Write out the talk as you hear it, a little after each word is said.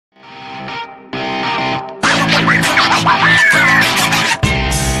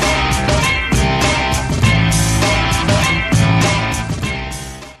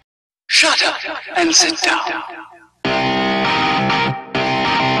and sit down.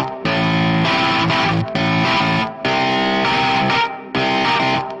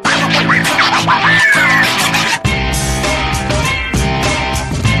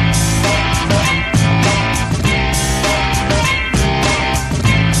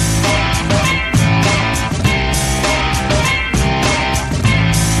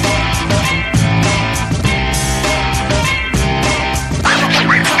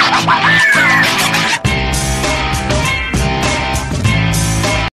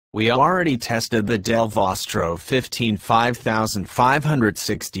 We already tested the Dell Vostro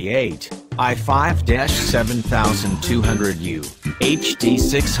 5568, i5-7200U, HD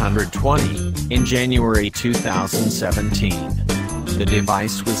 620, in January 2017. The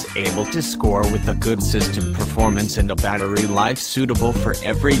device was able to score with a good system performance and a battery life suitable for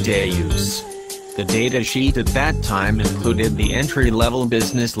everyday use. The datasheet at that time included the entry-level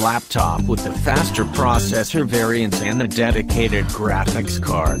business laptop with a faster processor variant and a dedicated graphics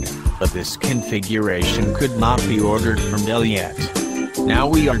card, but this configuration could not be ordered from Dell yet. Now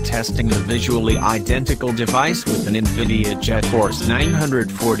we are testing the visually identical device with an NVIDIA GeForce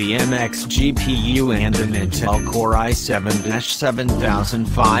 940MX GPU and an Intel Core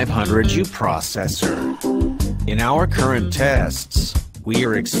i7-7500U processor. In our current tests, we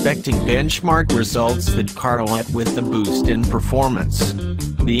are expecting benchmark results that correlate with the boost in performance.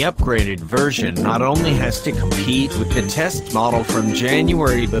 The upgraded version not only has to compete with the test model from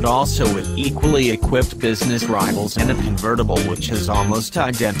January but also with equally equipped business rivals and a convertible which has almost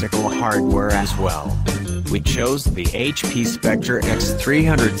identical hardware as well. We chose the HP Spectre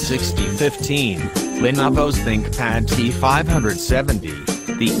X360-15, Lenovo's ThinkPad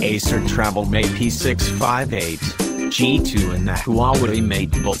T570, the Acer TravelMate P658, G2 and the Huawei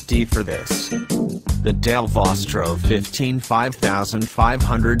Mate Bolt D for this. The Dell Vostro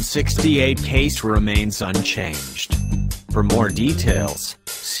 5568 case remains unchanged. For more details,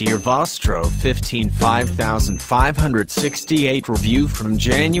 see our Vostro 5568 review from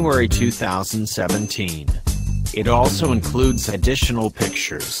January 2017. It also includes additional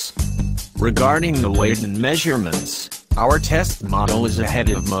pictures. Regarding the weight and measurements, our test model is ahead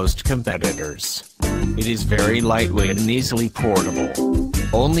of most competitors. It is very lightweight and easily portable.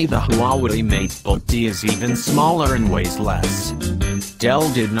 Only the Huawei Mate Bolt D is even smaller and weighs less.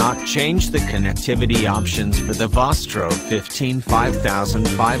 Dell did not change the connectivity options for the Vostro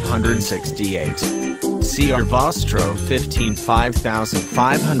 5568. See our Vostro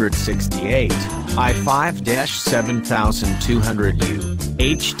 5568, i5-7200U,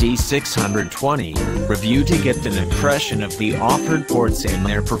 HD 620, review to get an impression of the offered ports and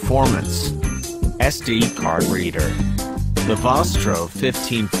their performance. SD card reader. The Vostro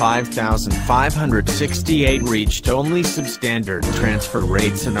 5568 reached only substandard transfer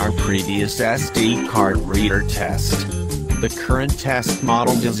rates in our previous SD card reader test. The current test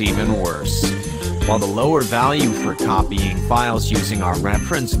model does even worse. While the lower value for copying files using our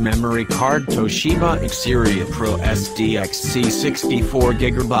reference memory card Toshiba Xperia Pro SDXC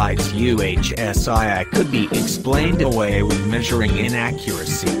 64GB UHSI could be explained away with measuring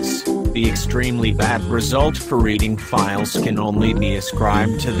inaccuracies, the extremely bad result for reading files can only be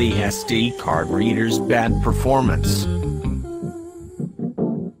ascribed to the SD card reader's bad performance.